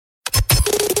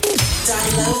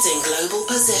Downloading global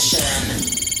position.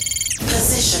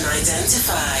 Position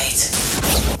identified.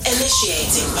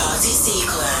 Initiating party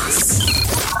sequence.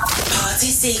 Party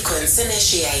sequence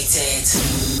initiated.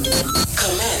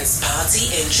 Commence party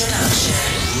introduction.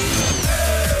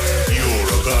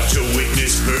 You're about to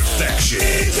witness perfection.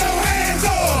 Get your hands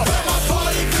up!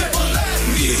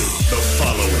 The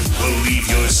following will leave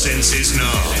your senses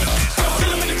numb.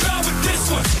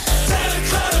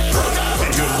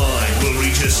 And your mind will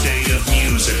reach a state of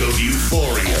musical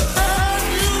euphoria.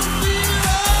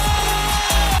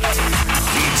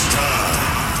 It's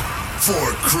time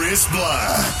for Chris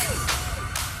Black.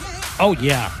 Oh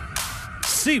yeah,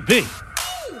 CB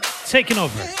taking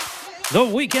over the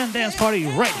weekend dance party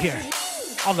right here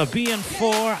on the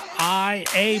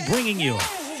BN4IA, bringing you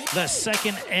the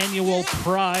second annual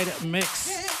Pride Mix.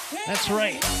 That's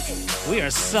right, we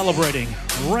are celebrating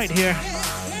right here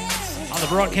on the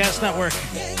Broadcast Network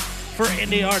for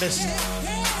indie artists.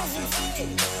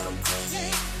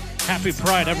 Happy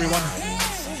Pride, everyone.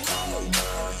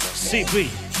 CB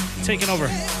taking over.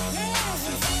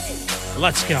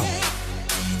 Let's go.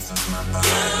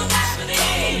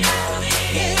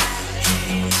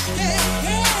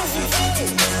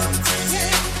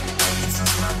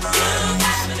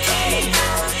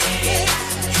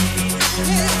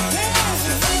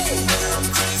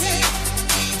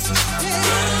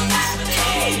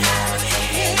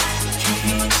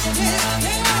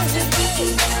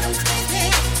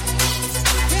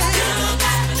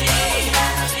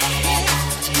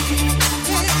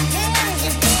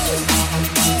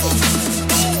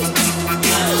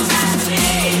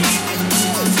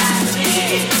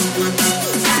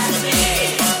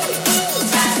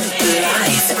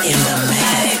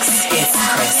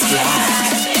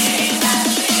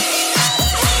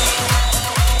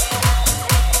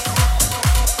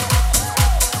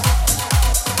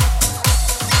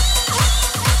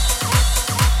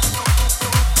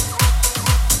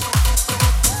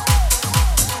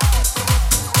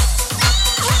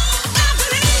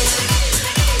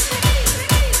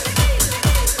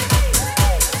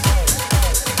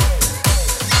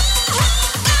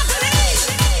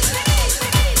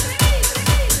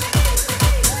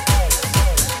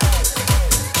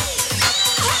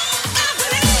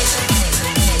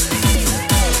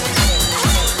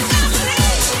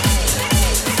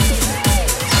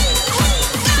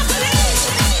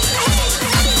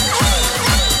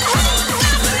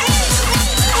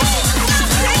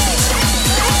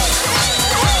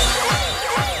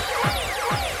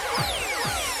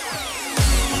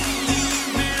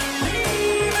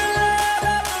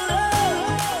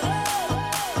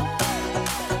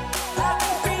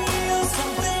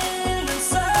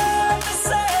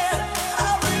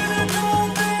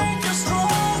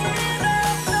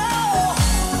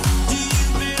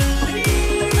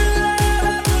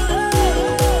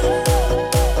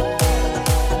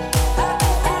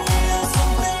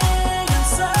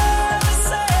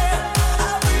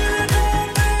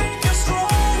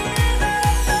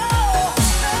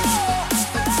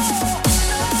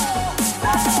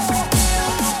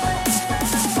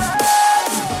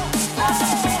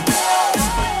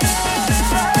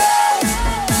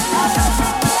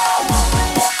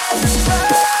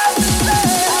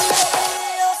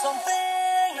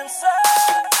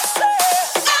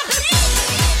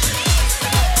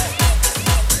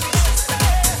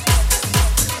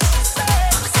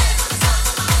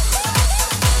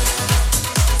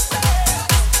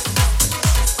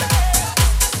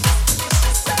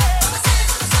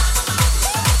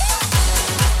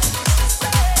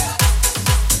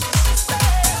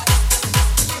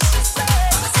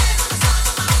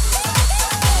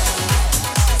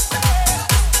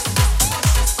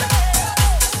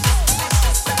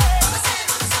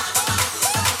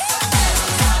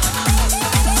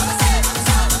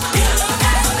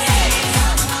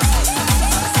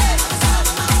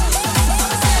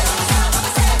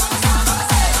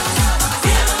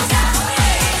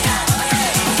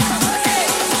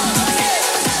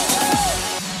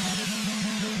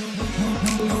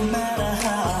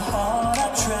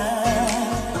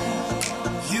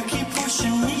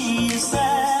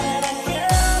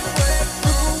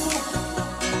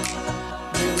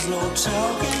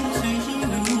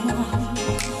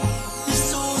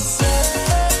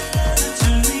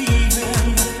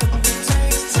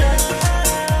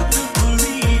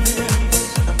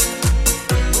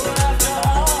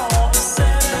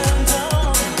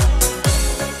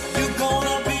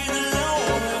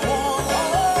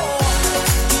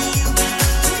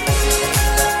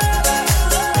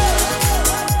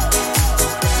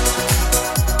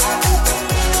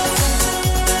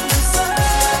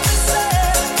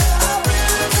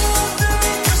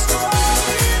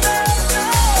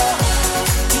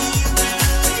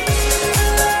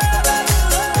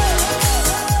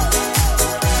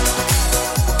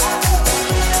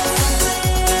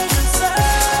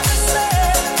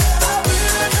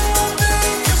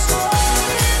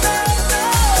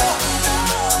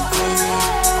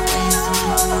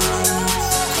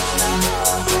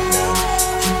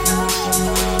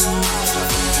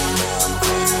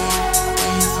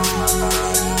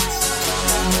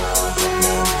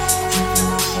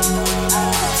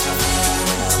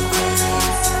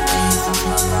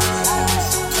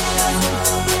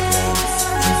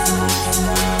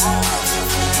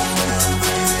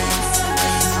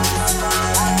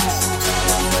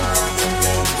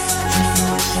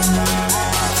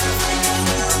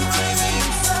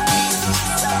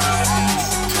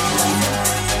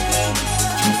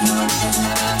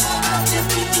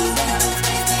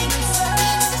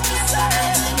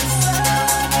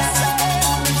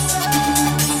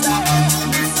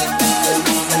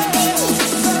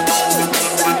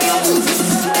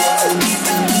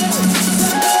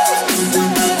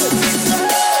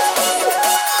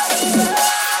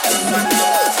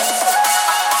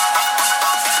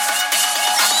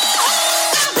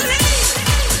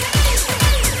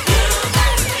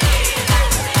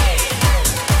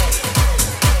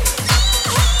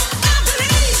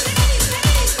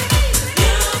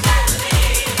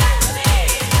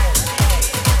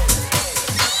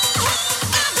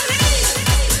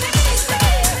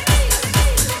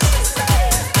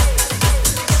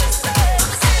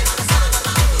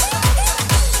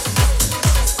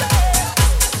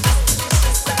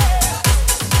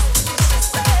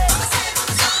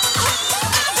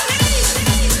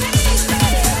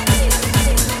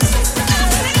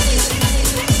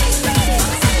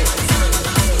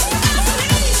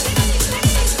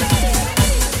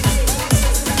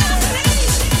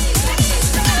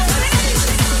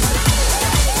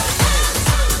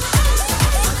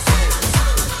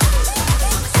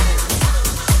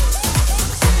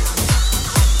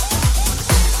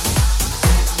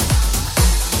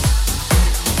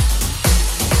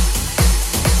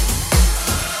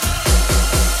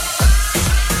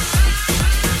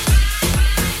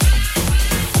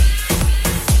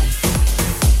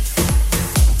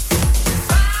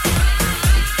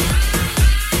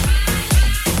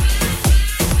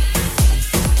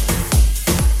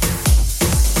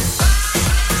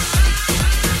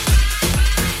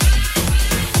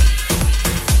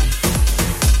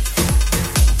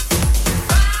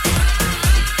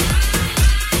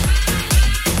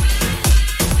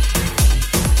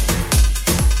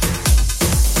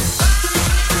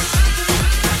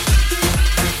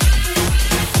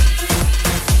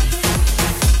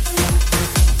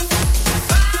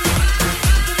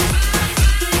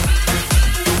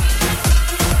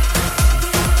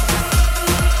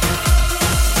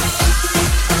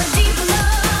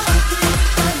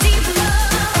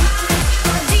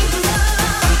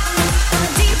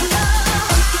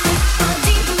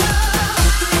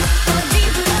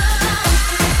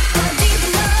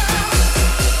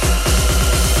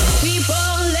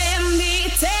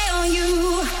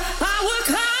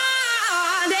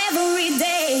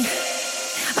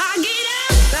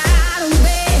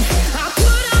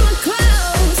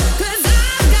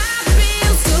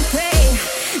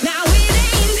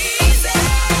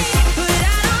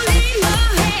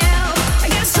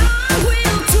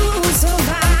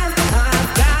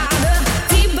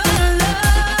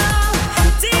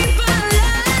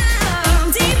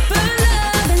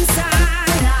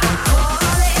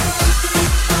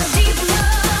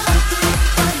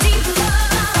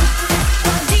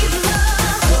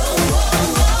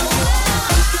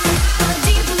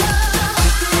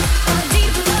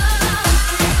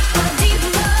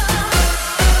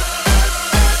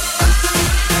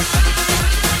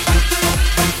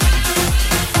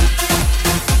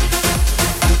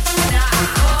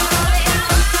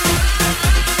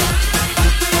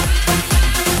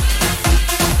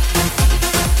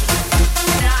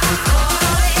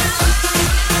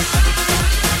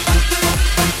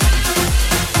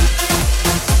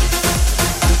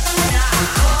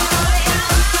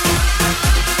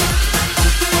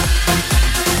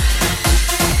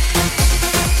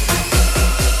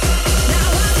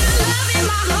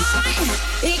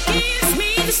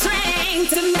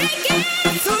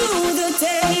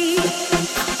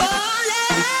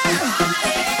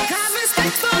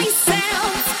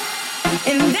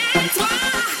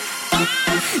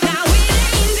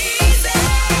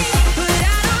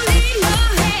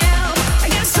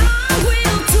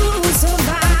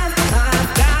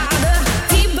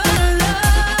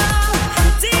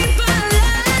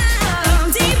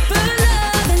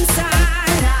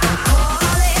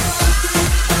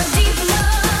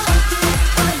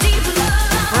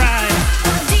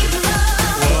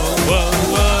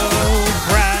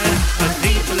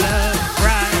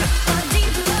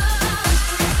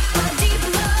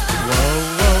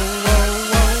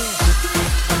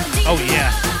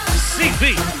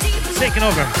 taking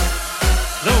over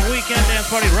the weekend dance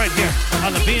party right here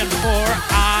on the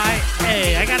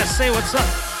BN4IA. I gotta say what's up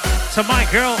to my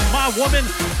girl, my woman,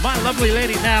 my lovely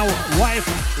lady now, wife,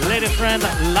 lady friend,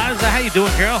 Liza. How you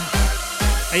doing, girl?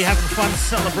 Are you having fun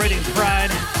celebrating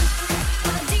Pride?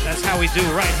 That's how we do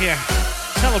right here.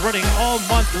 Celebrating all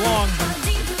month long.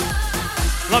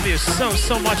 Love you so,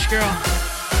 so much, girl.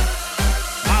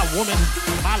 My woman,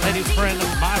 my lady friend,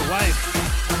 my wife.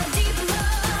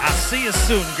 I'll see you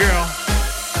soon, girl.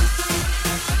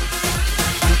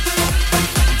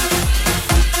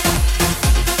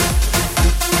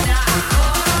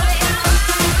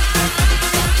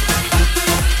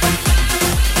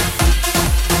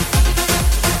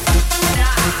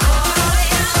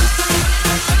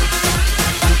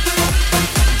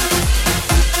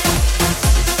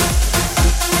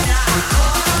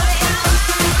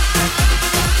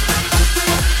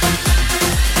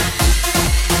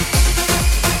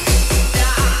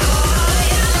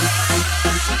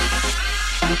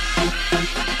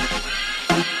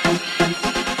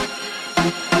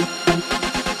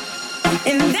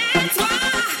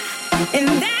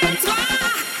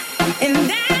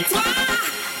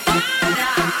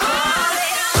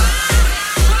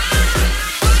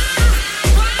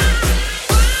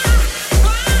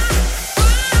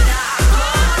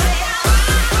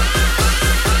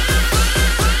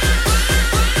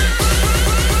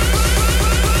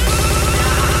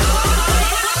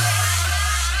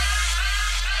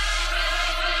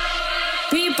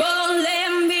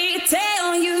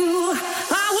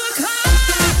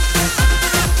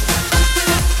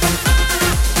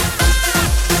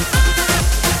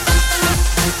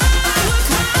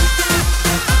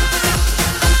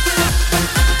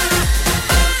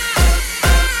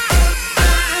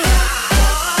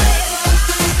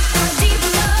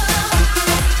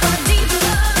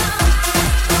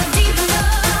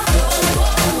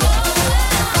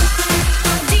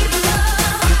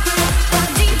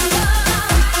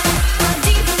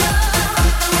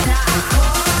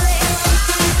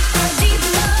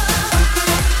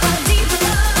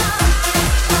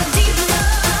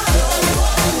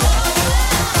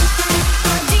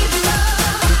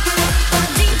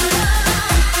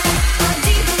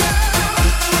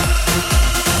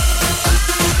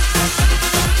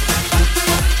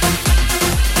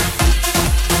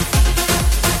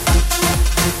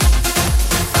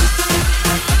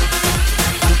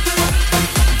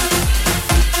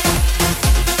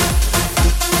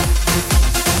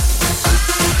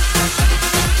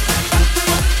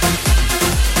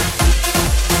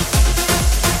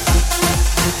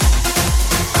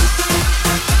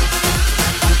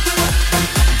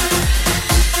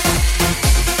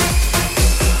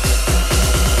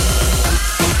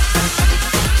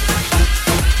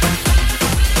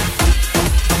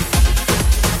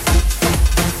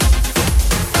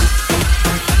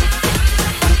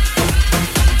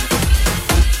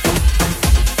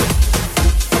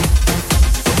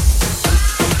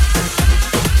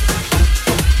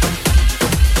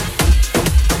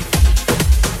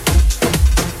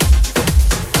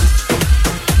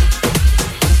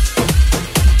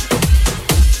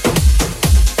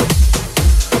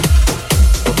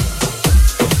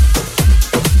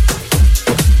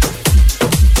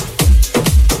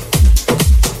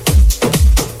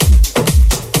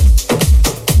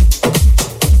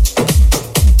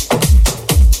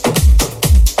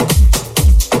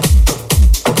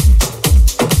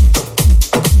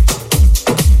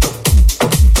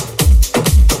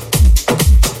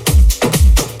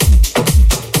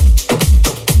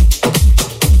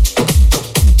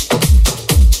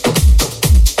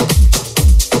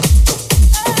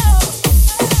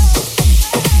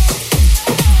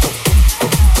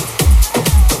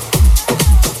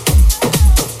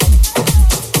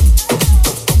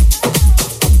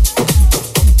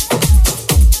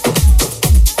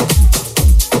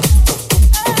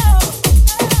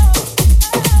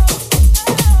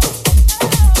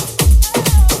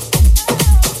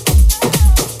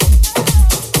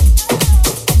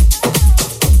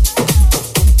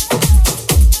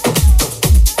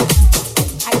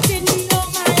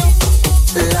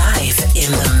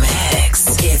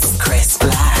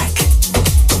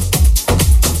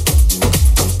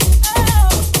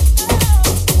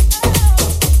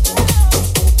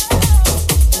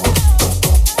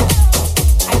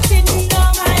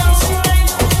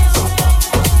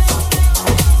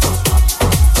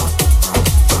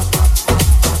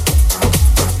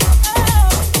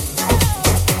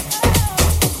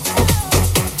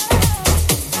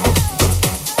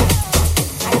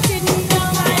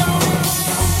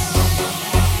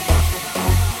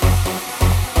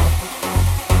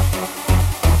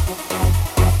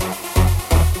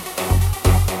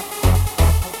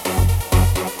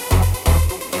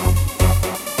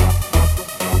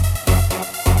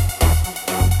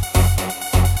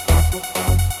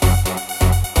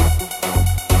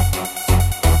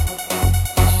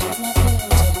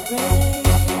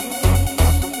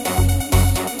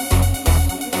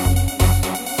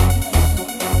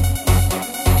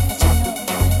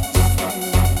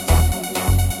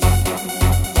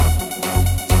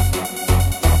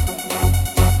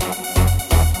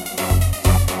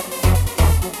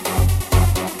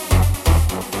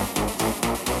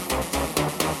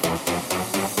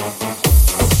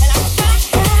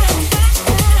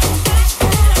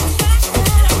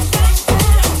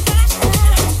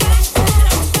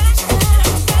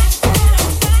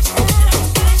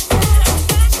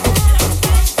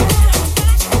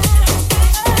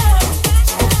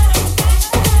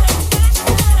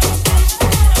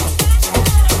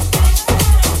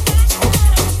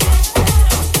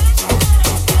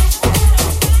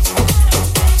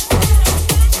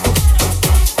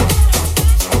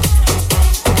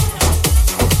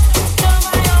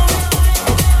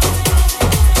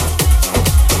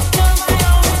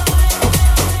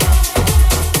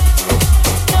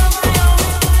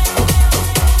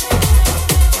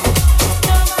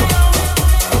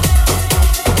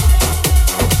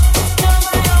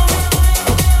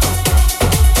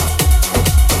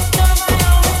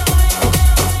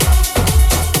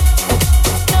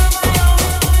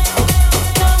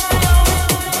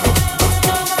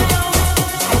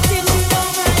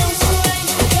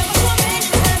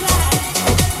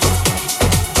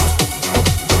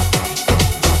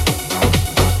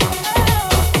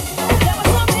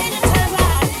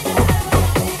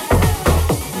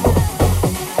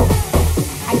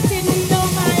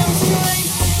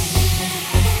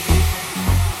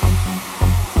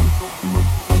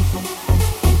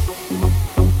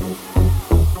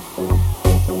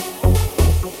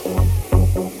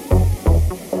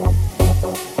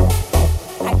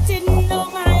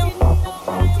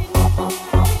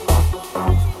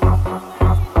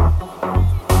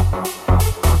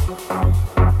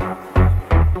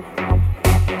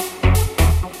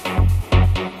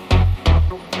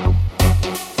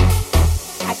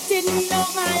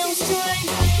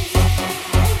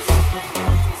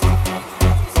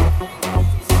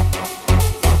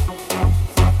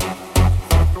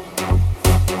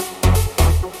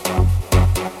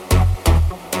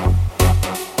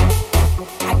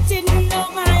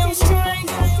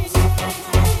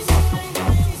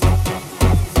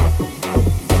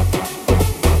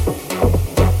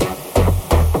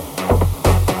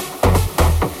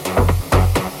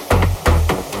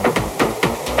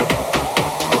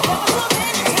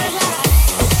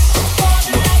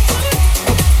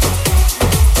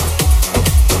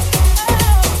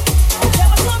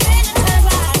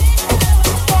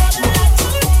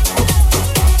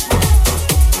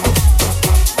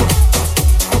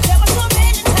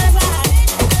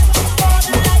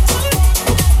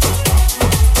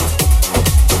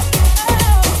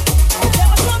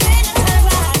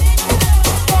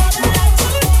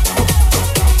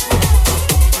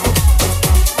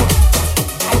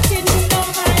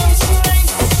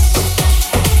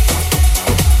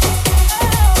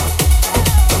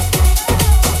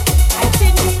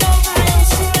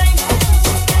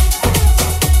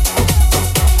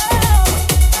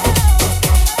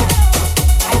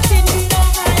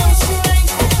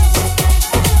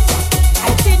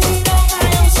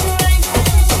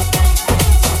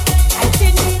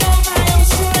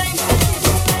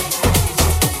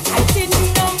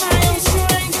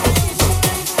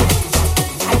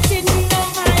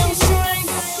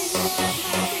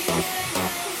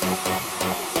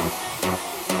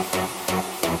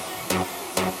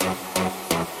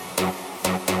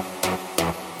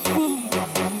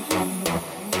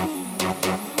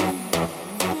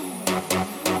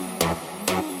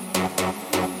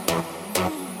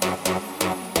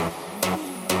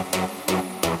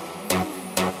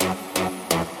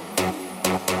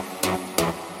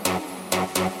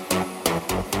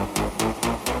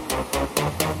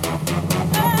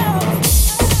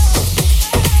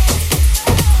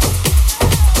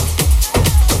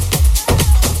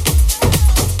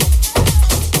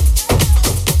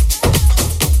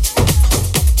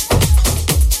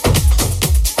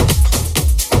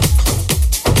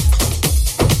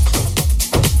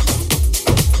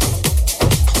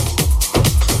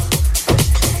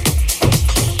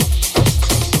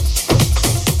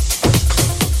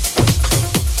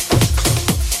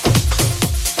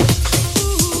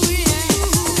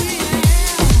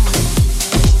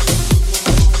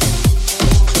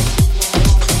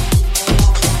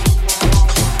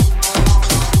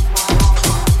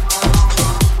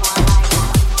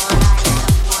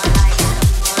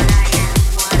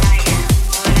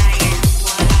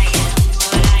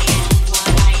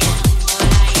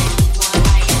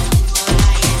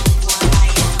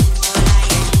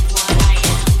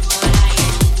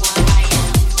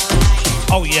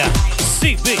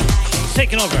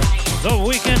 taking over the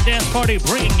weekend dance party,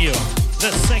 bringing you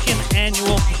the second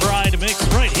annual Pride Mix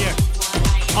right here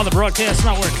on the Broadcast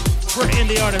Network for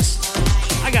indie artists.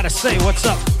 I gotta say what's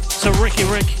up to Ricky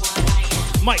Rick,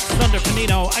 Mike Thunder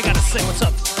Panino. I gotta say what's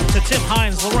up to Tim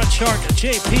Hines, Laurent Shark,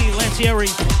 JP Lantieri,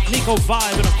 Nico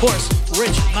Vibe, and of course,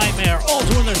 Rich Nightmare, all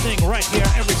doing their thing right here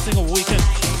every single weekend.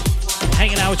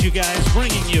 Hanging out with you guys,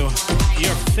 bringing you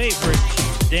your favorite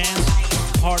dance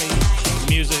party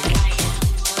music.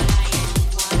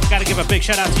 Gotta give a big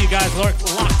shout out to you guys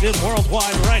locked in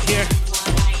worldwide right here,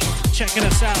 checking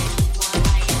us out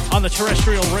on the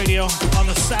terrestrial radio, on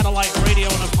the satellite radio,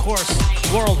 and of course,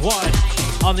 worldwide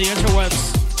on the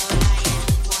interwebs.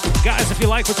 Guys, if you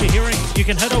like what you're hearing, you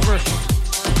can head over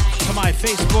to my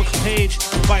Facebook page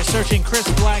by searching Chris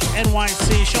Black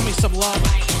NYC. Show me some love,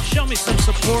 show me some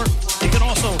support. You can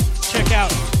also check out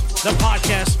the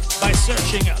podcast by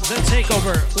searching The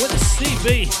Takeover with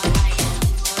CB.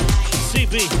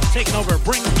 CB taking over,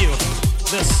 bringing you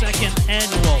the second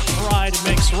annual Pride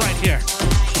Mix right here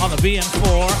on the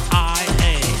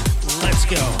BN4IA. Let's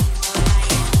go.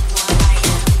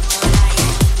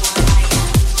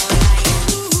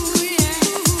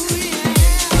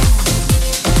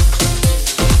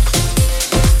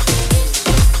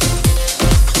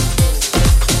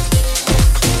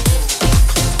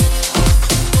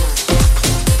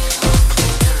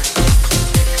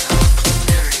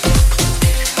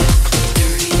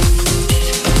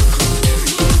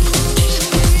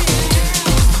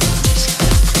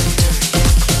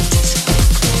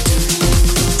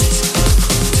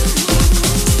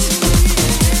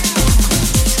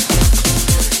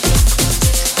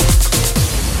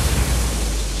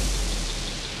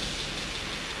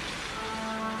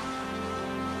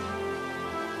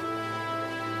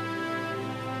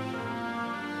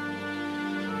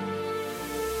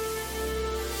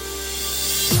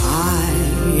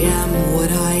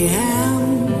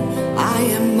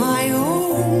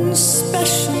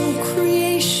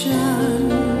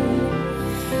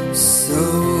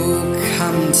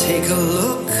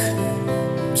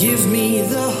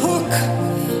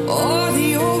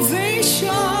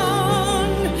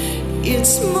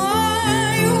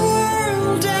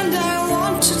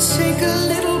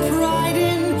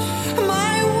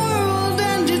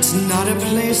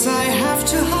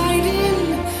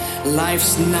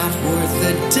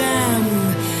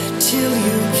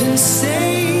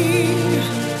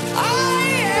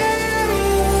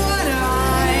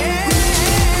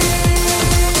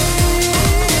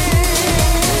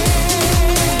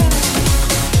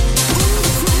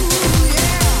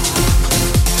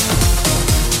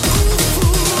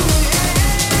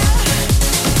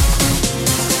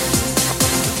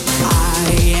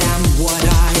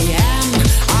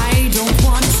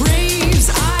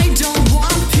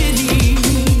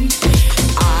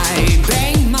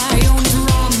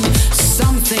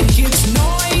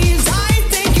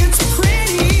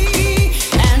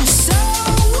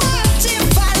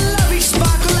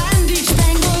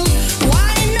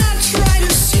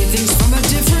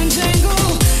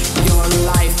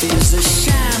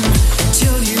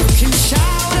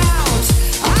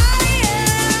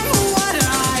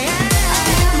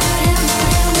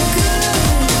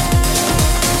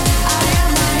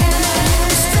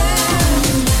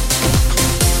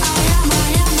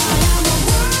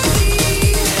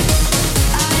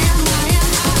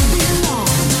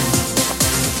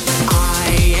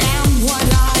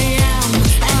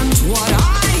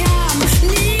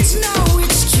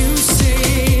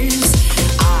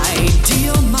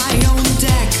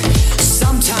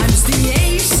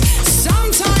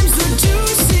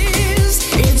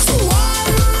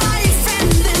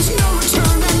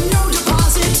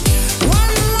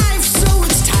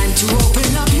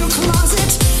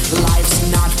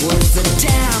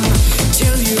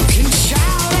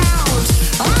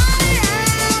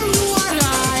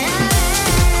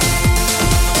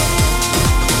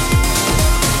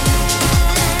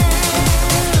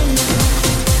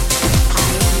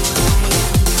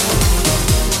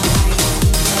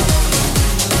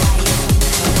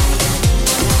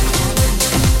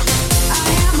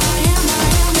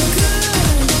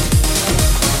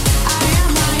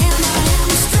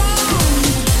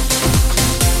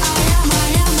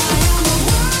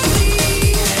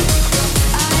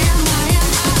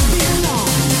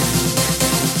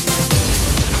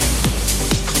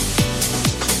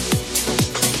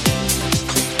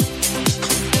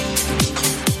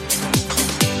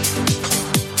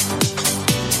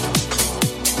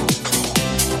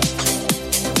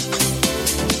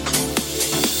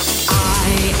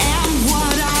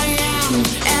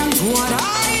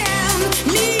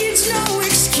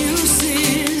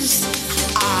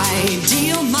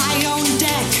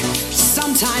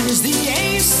 is the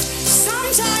ace,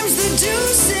 sometimes the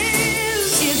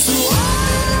deuces. It's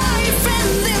one life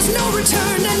and there's no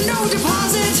return and no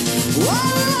deposit.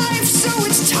 One life, so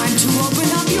it's time to open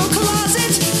up your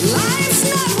closet. Life's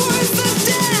not worth a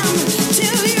damn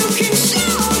till you can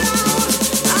shout out,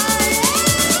 I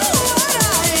am what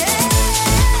I am.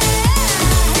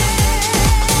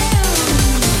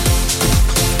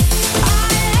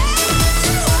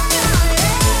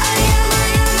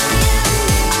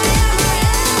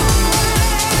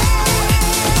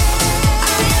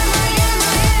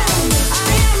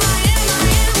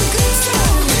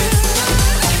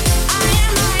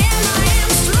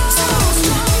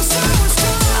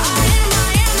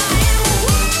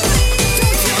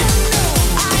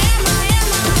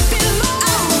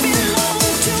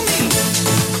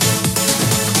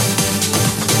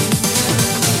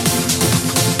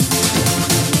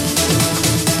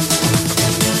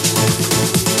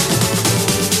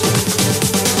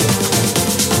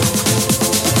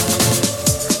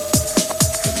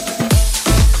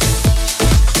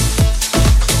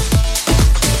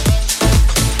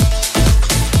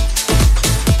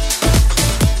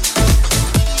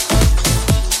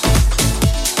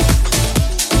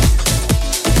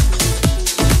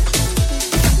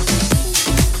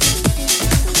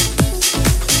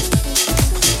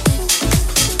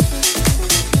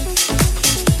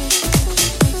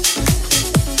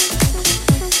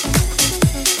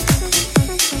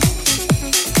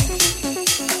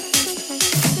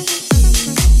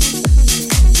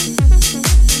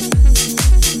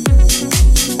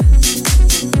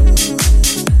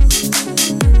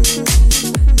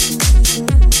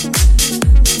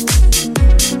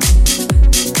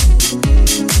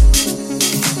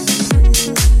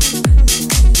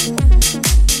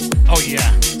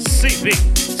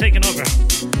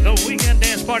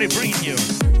 Bringing you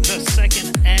the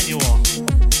second annual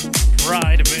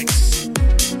Pride Mix.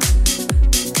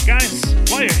 Guys,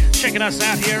 while you're checking us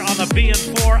out here on the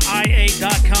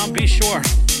bn4ia.com, be sure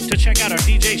to check out our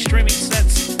DJ streaming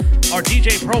sets, our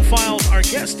DJ profiles, our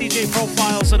guest DJ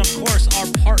profiles, and of course our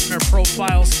partner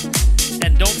profiles.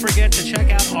 And don't forget to check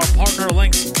out our partner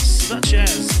links such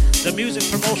as the music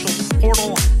promotional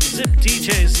portal, Zip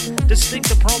DJs,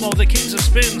 Distinctive Promo, the Kings of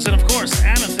Spins, and of course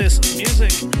Amethyst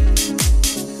Music.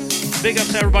 Big up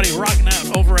to everybody rocking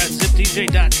out over at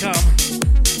zipdj.com,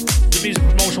 the music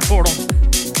promotional portal.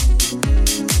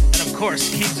 And of course,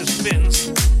 Kings of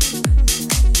Spins.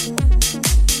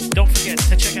 Don't forget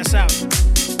to check us out.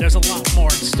 There's a lot more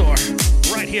in store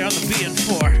right here on the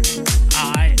BN4IA.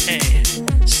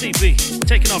 CB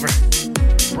taking over,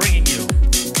 bringing you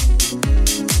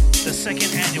the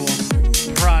second annual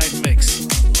Pride Mix.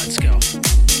 Let's go.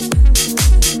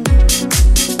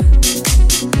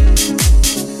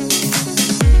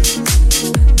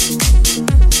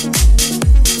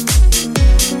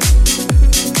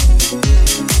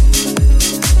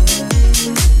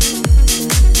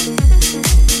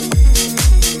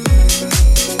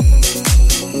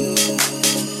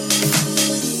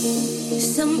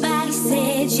 Somebody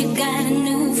said you got a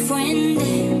new friend.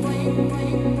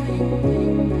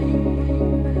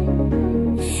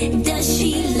 Does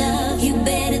she love you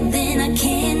better than I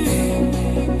can?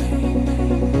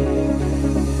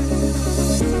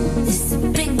 This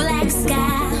big black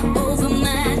sky over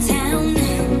my town.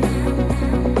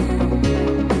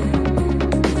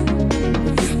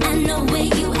 I know where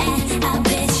you at, I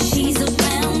bet she's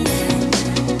around.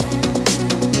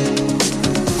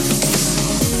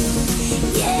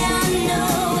 Yeah, I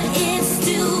know it's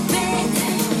stupid,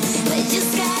 but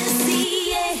just gotta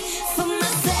see it for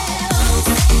myself.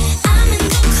 I'm in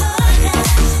the corner,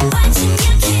 watching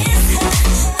you kiss her.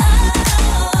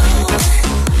 Oh,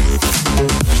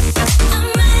 I'm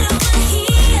right over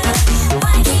here.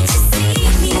 Why can't you see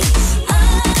me? Oh,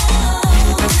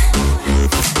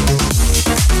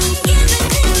 give it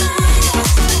to me.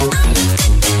 I'm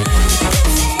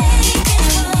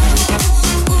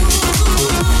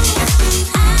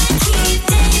the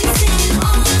guy to take it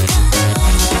home. Ooh,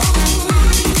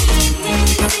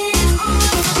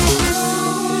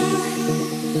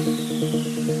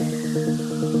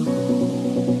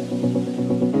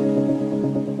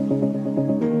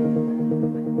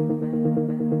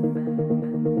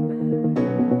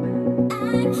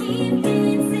 I keep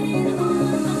dancing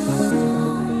on my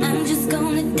own. I'm just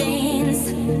gonna dance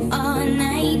all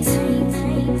night.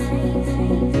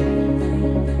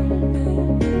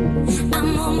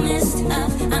 I'm all messed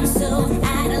up, I'm so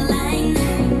out of line.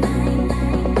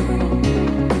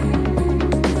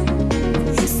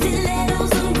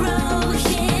 Stilettos and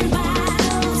broken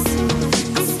bottles,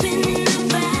 I'm spinning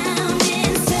around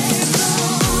in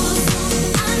circles.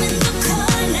 I'm in the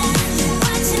corner,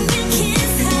 watching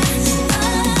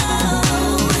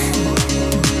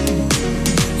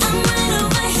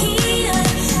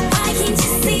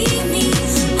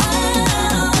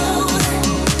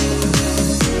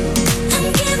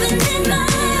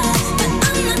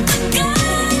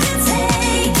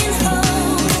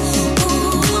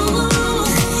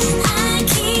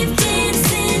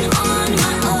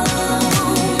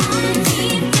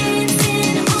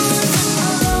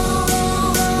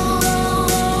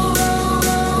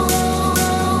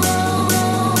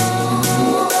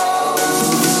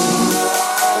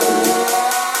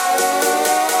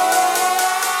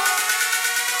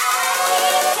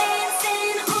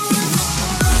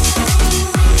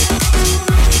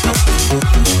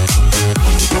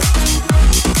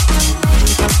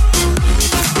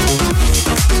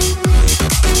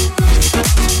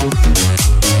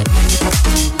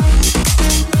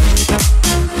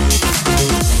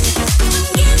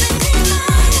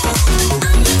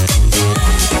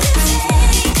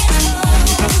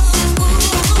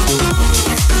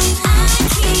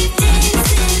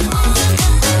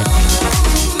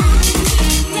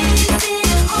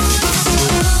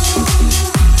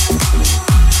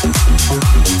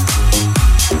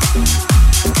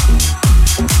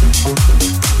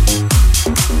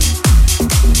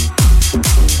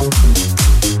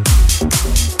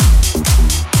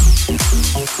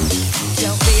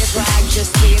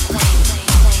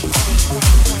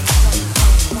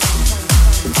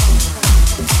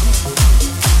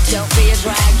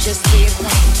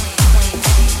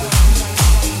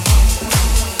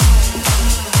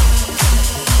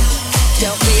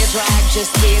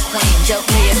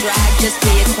just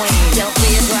be a queen. Don't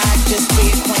be a drag, just be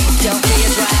a queen. Don't be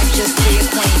a drag, just be a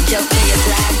queen. Don't be a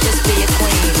drag, just be a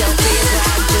queen. Don't be a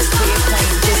drag, just be a queen.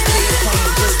 Just be a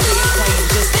queen, just be a queen.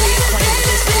 Just be a queen,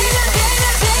 just be a queen.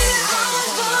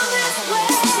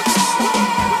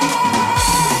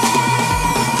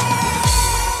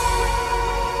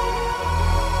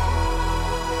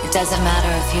 It doesn't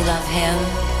matter if you love him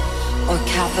or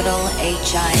capital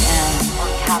H-I-M. Or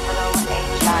capital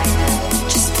H-I-M.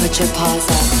 Just put your paws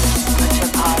up. Put your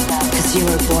paws up. Cause you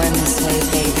were born this way,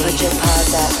 baby. Put your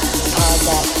paws up. Paws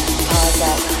up. Paws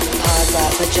up. Paws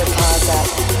up. Put your paws up.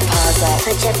 Paws up.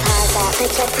 Put your paws up.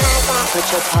 Put your paws up. Put your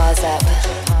paws up.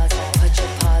 Put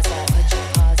your paws up. Put your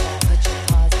paws up. Put your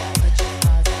paws up. Put your paws up. Put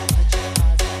your paws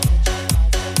up.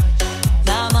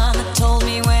 My mama told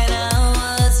me when I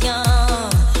was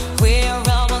young, we're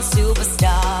all on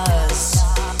superstars.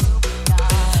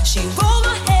 She rolled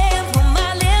my hair, put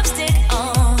my lipstick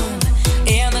on,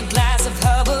 in the glass of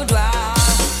her boudoir.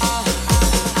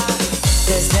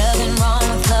 There's nothing wrong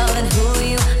with loving who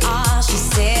you are, she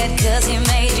said, cause he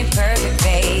made you perfect,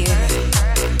 babe.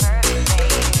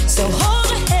 So hold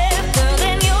your head up, girl,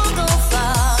 and you'll go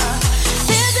far.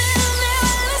 There's a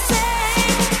mirror to say,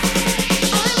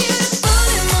 I'm beautiful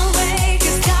in my way,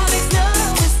 cause God makes no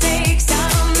mistakes.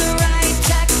 I'm on the right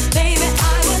track, baby,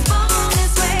 I was born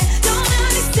this way. Don't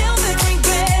hurt yourself and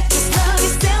regret, just love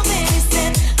yourself and you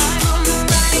said, I'm on the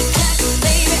right track,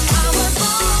 baby, I was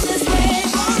born this way.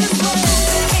 Born this way,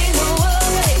 there ain't no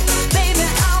other way, baby,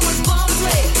 I was born this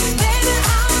way. Baby,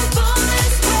 I was born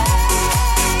this way.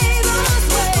 Born this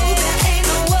way, there ain't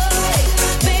no other way,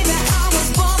 baby, I was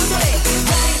born this way.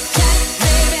 Right track,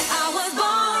 baby, I was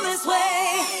born this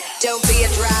way. Don't be a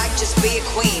drag, just be a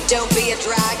queen. Don't be a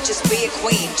drag, just be a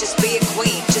queen. Just be a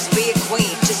queen, just be a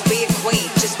queen. Just be a queen,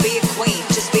 just be a queen.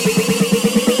 Just be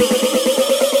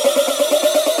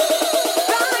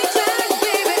right track,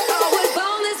 baby, I was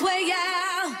born this way,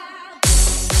 yeah.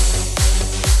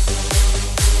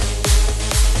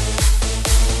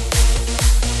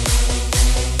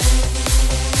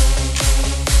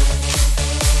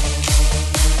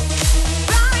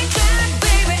 Right track,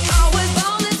 baby, I was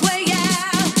born this way,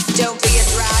 yeah. Don't be a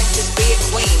drag, just be a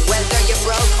queen. Whether you're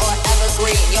broke or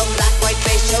evergreen, you're black, white,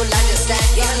 face, you'll understand.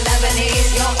 You're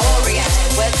Lebanese, you're Orient.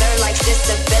 Whether life's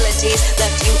disabilities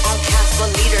left you outcast but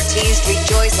leader teased,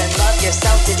 rejoice and love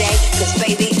yourself today, cause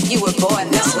baby, you were born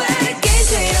this way. Gay,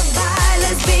 straight or bi,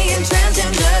 lesbian,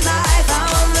 transgender life, I'm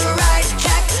on the right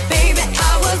track, baby,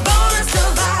 I was born to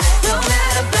survive. No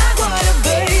matter black, white or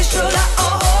beige, true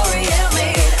or Orient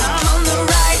made, I'm on the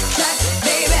right track,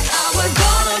 baby, I was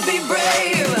gonna be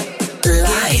brave.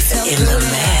 Life in the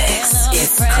mix.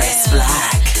 It's Chris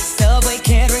Black. Subway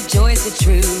can't rejoice the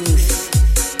truth.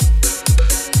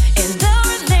 In the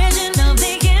religion of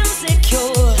the insecure,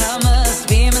 I must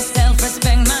be myself,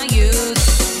 respect my youth.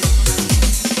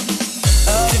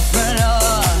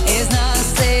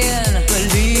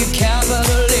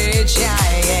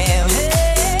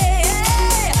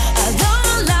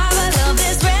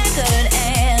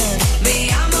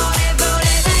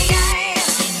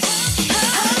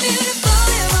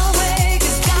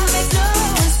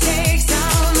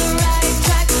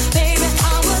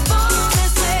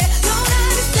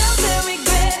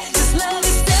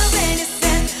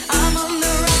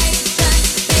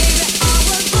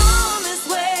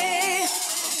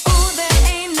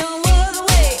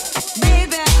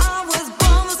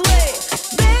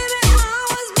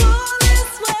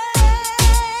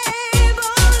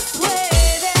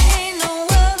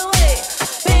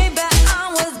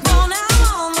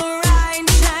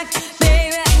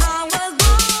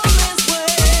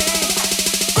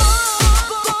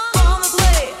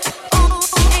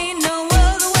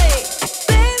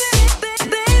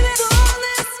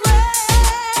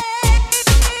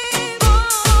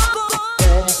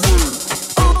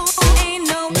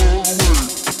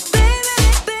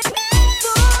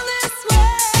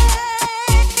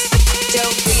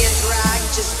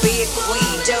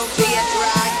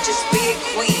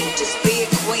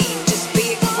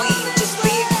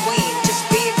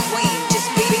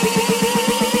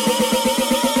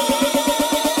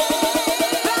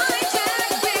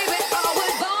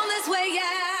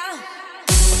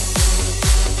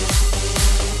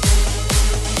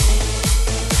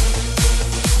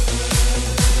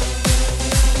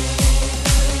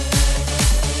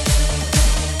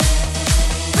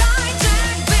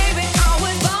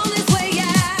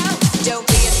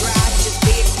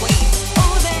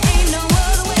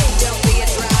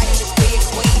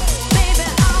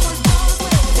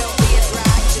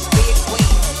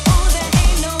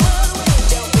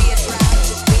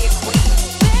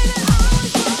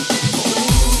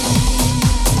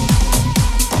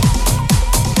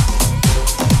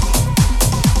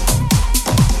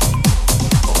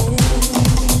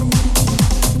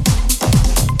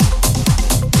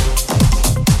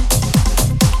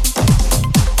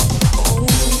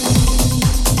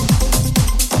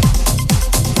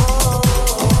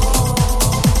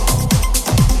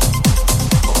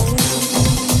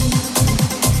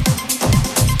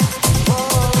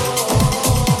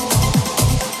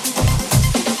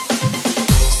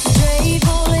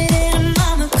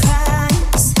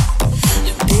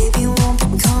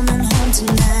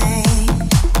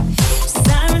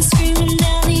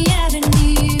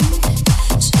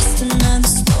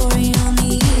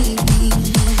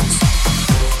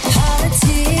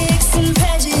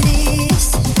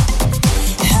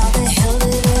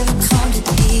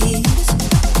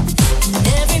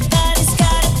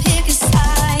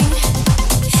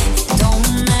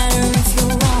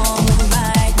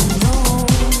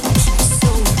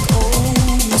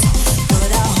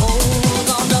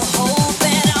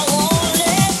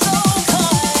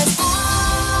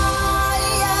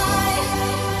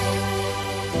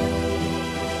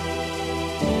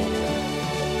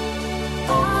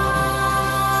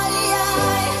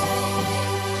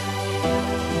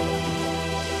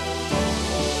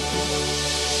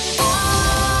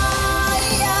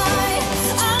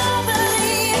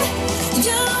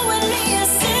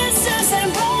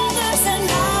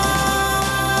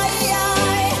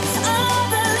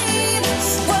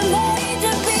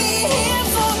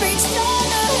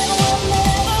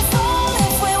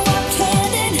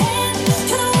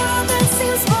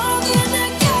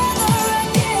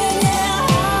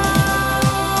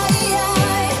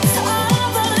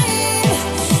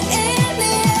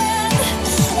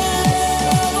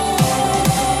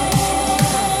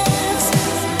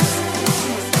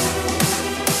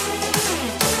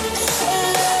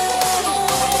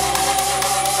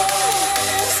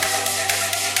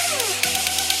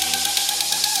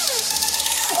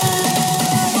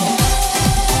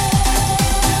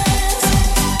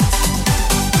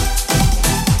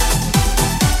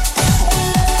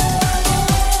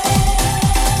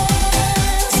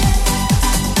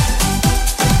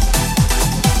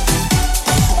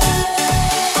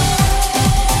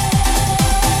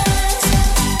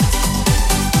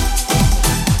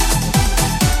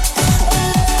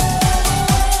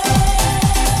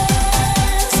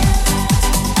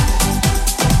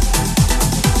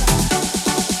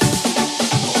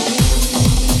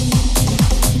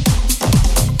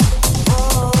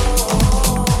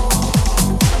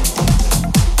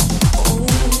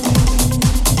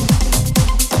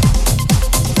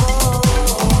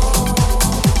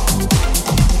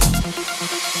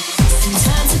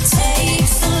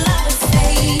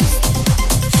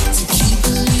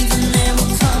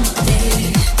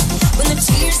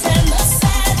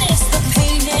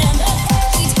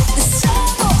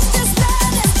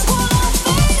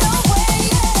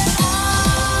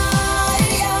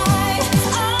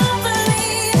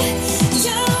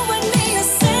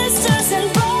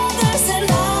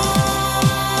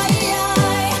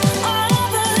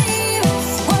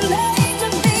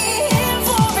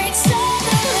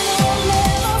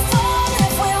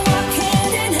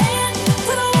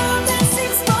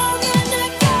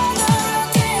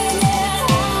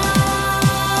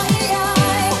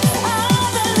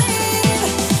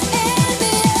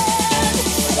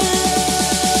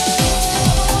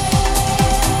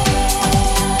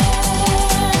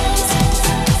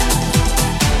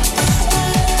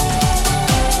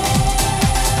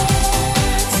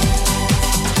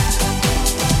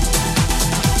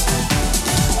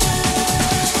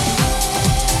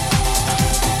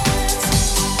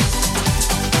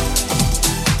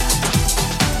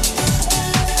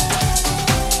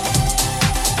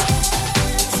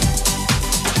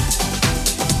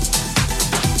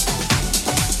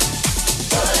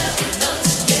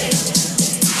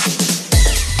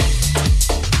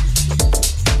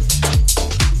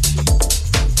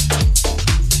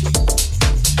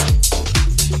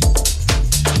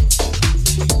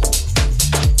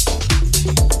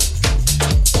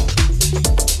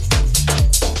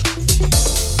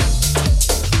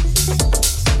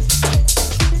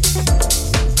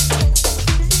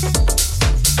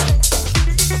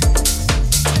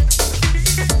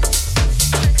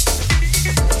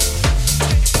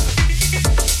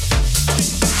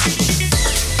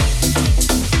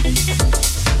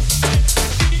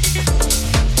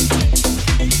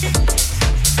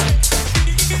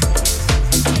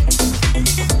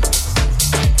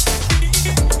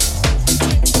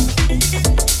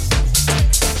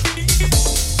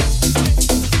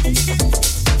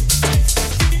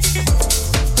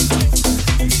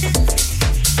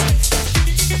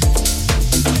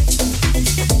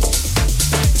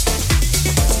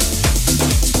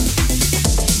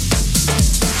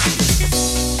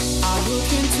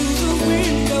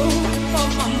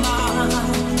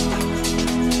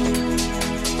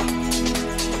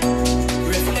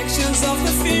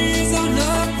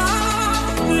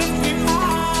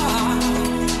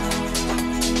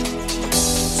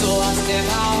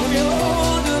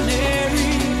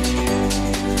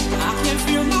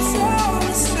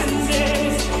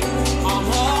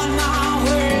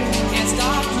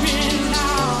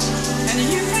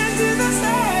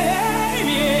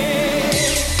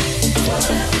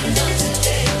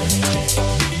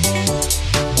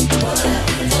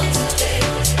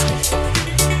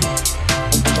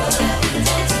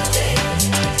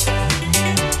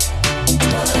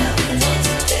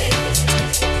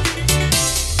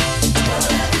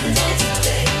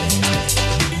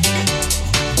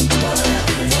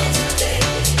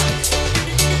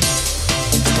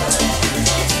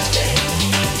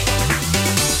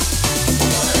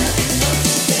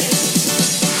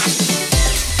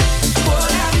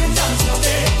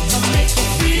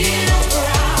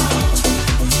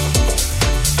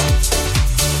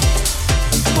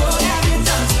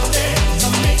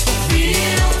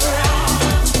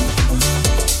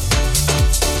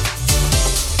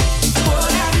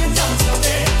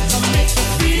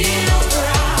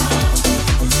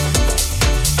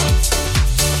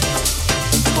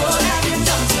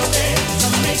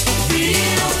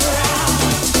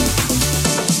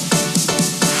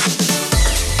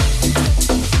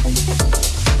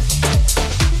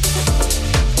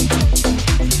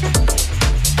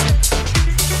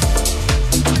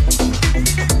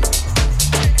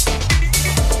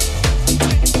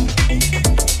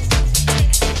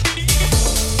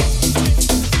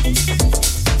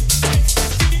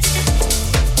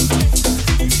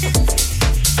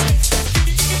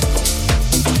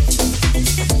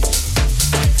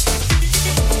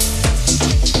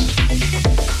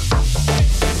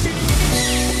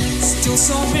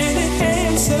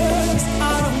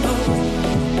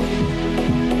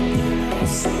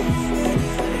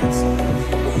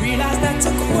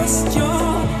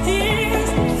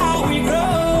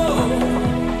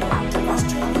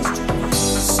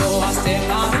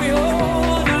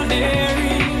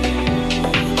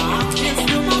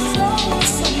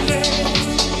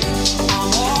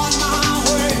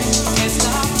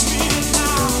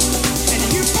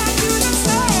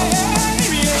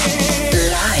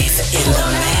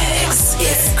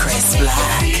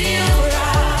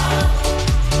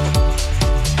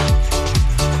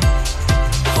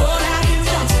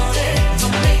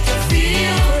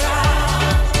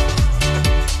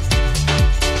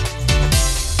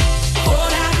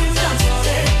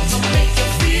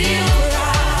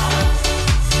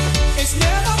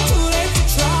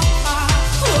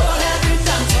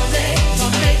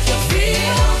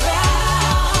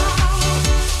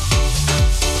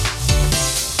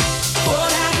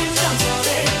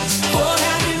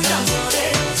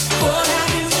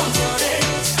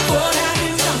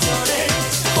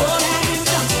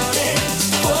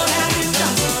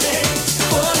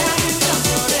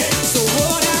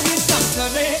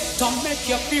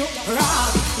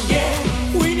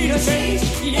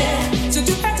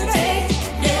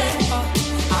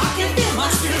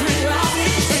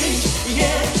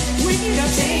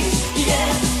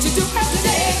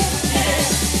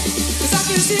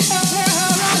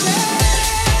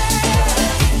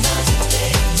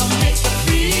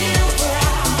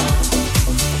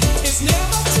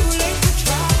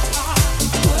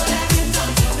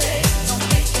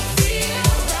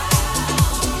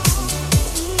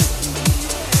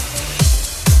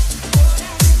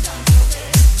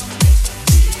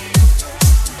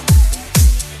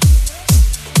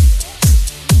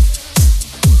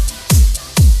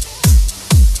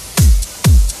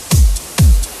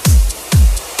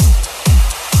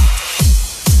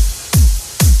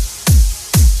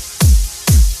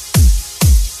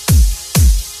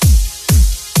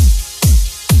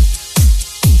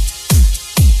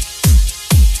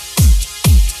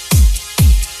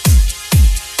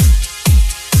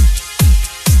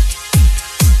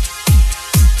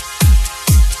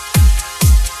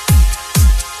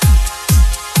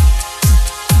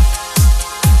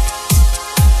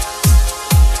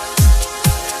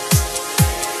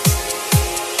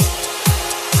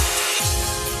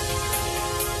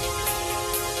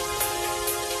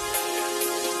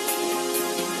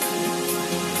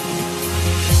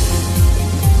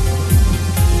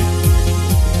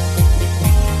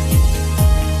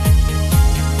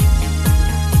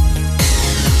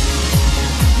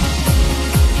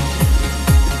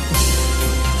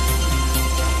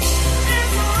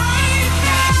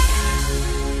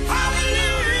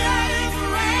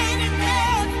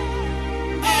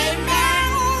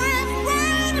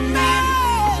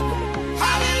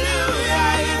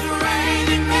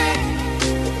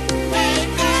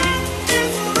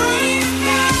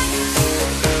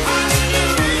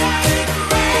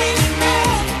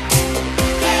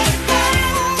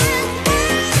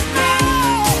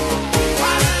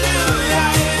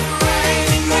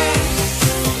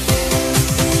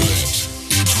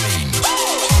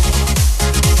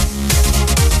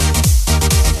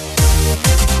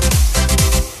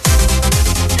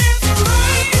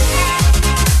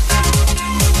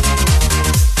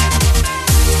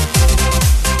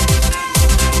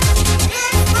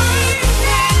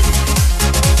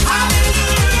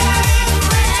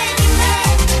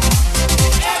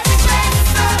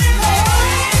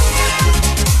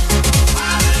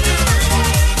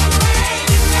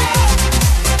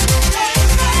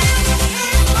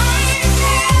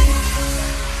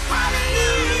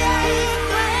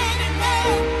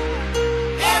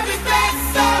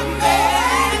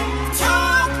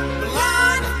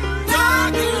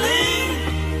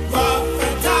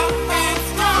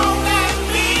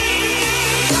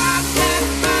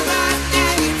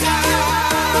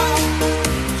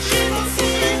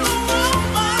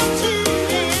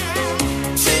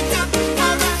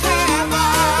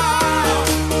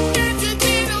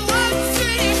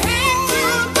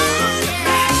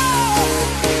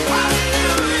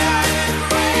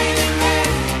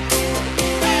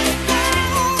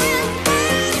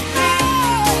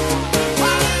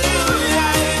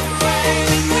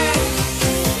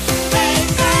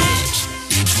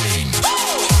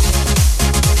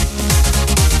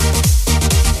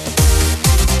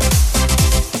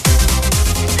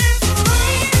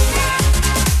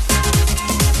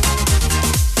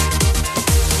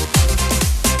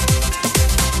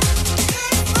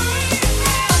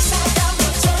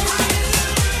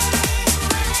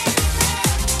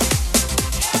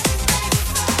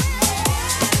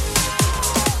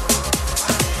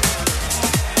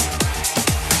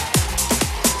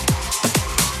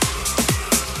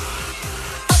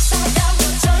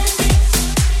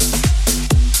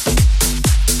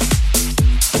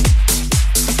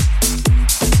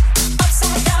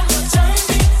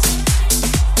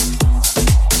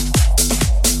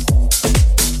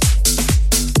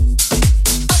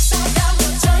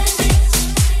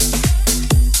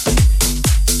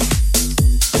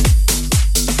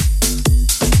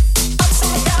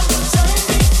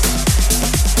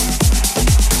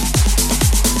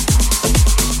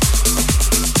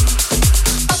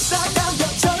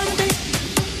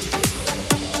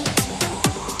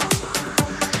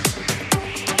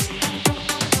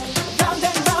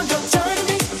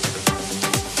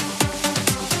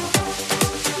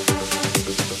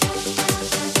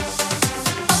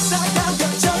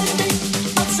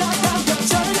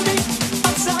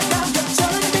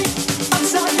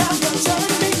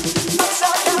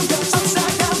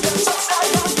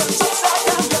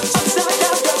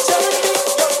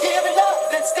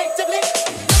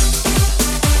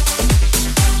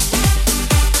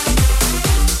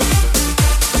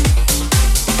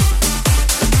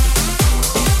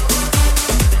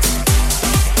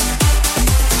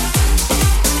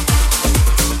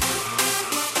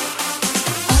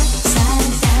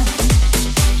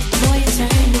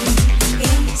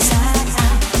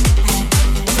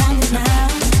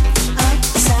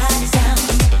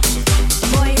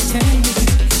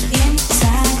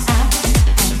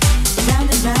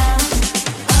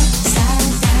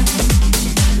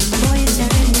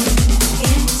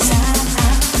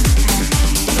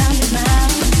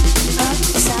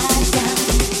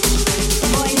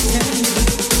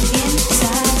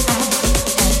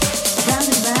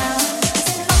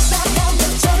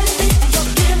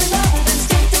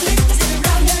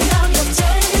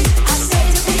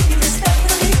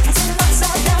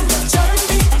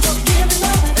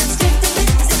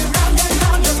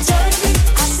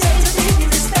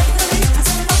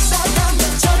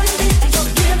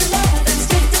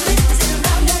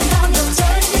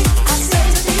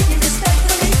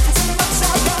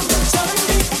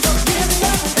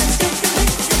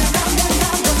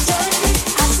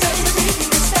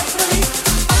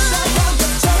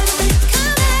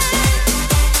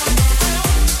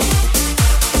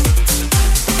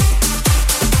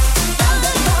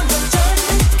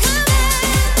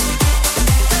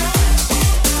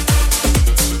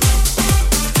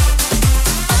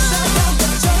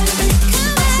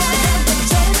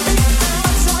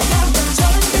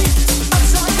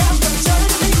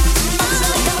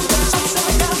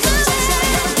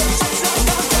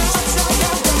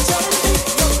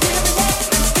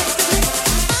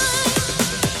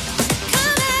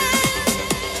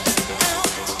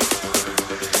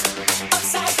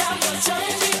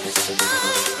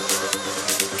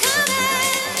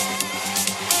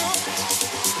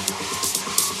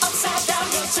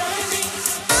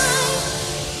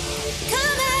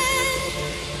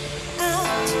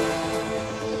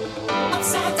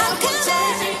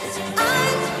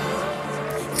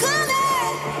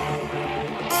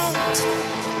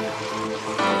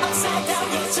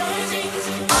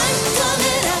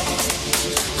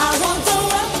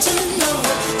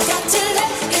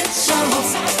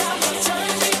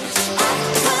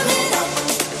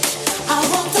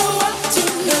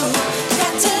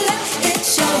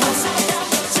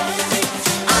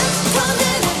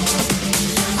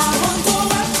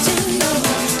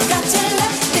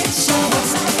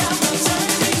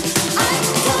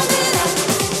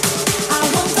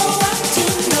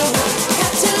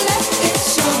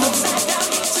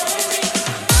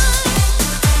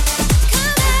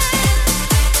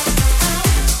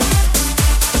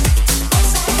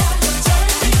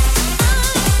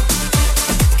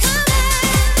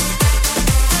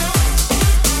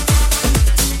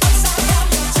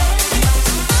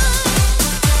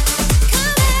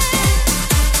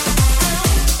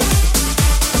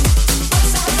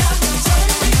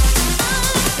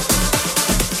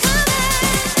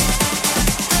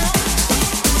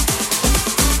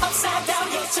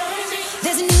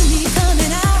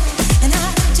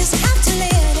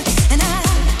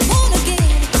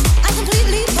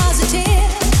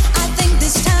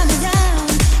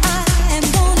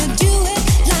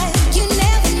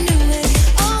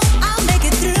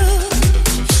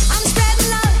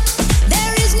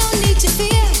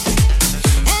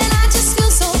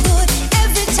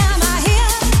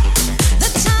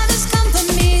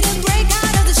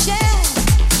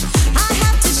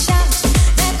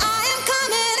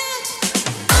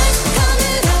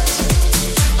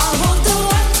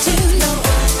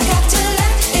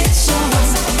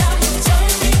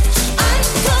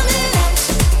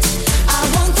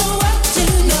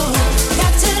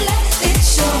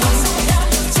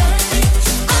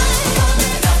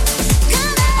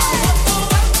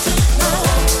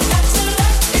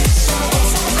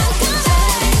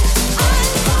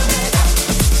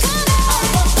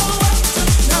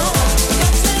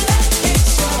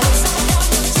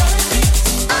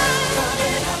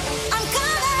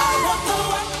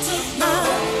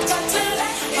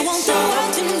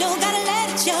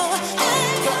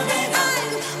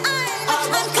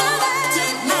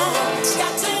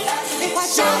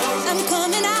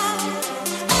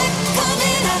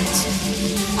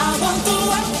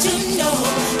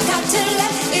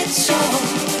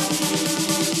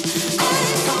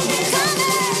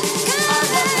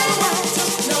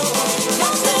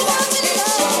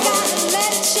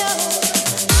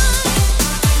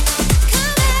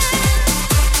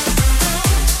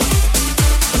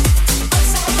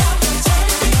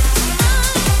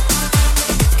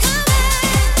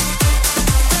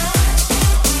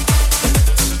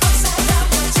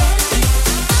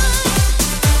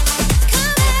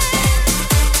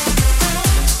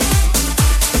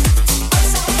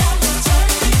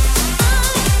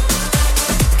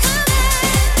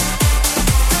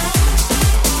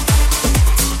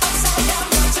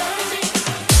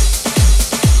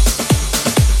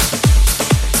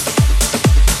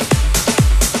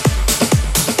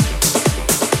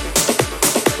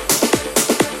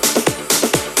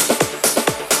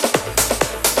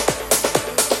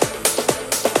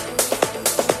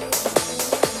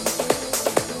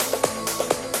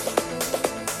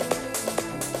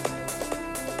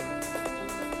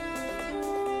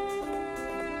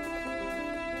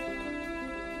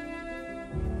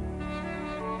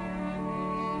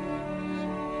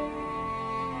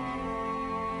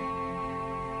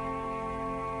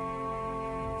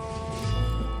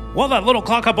 Well, that little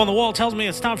clock up on the wall tells me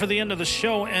it's time for the end of the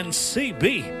show, and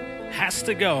CB has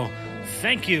to go.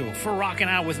 Thank you for rocking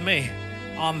out with me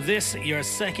on this, your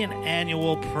second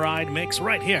annual Pride Mix,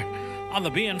 right here on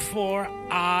the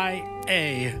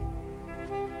BN4IA.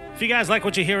 If you guys like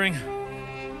what you're hearing,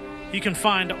 you can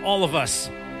find all of us.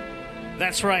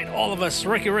 That's right, all of us.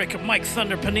 Ricky Rick, Mike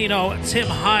Thunder Panino, Tim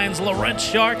Hines, Laurent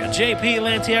Shark, JP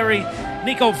Lantieri,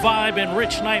 Nico Vibe, and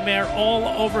Rich Nightmare all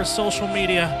over social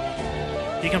media.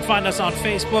 You can find us on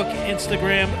Facebook,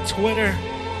 Instagram, Twitter.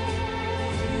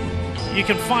 You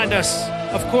can find us,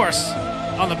 of course,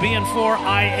 on the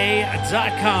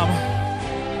BN4IA.com.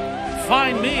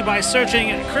 Find me by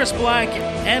searching Chris Black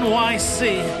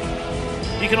NYC.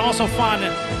 You can also find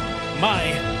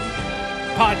my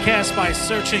podcast by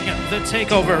searching The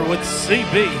Takeover with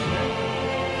CB.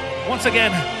 Once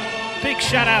again, big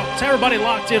shout out to everybody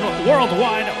locked in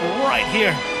worldwide right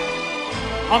here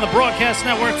on the broadcast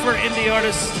network for indie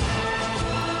artists.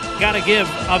 Gotta give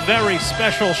a very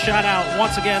special shout out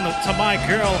once again to my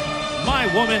girl, my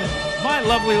woman, my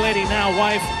lovely lady, now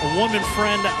wife, woman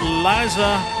friend,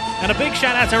 Liza. And a big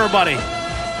shout out to everybody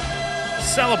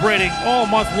celebrating all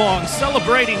month long,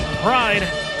 celebrating Pride.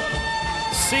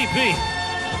 CB,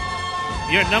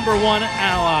 your number one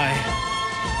ally.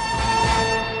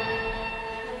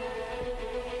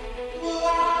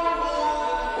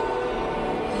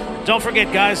 Don't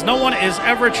forget, guys, no one is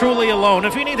ever truly alone.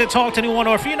 If you need to talk to anyone,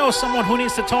 or if you know someone who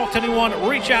needs to talk to anyone,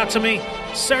 reach out to me.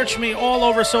 Search me all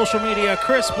over social media,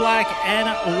 Chris Black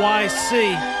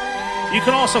NYC. You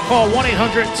can also call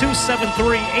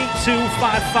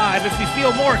 1-800-273-8255. If you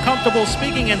feel more comfortable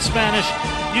speaking in Spanish,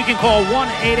 you can call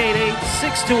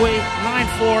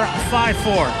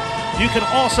 1-888-628-9454. You can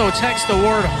also text the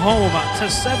word HOME to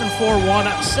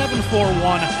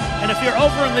 741-741. And if you're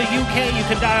over in the UK, you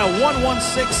can dial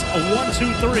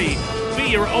 116-123. Be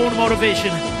your own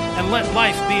motivation and let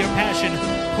life be your passion.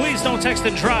 Please don't text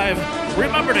and drive.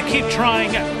 Remember to keep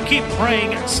trying, keep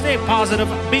praying, stay positive,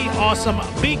 be awesome,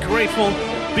 be grateful,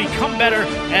 become better,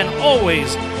 and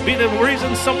always be the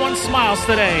reason someone smiles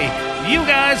today. You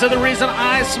guys are the reason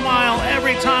I smile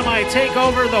every time I take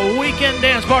over the weekend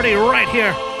dance party right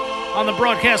here on the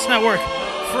broadcast network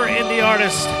for indie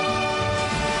artists.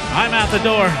 I'm out the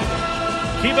door.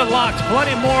 Keep it locked.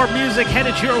 Plenty more music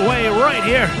headed your way right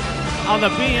here on the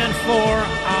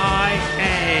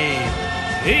BN4IA.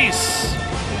 Peace.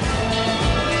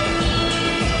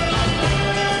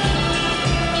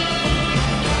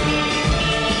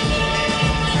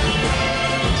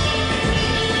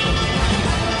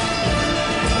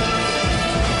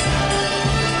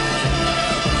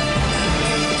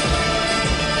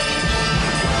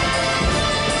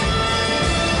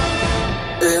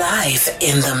 Live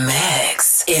in the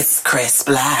mix. It's Chris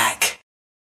Black.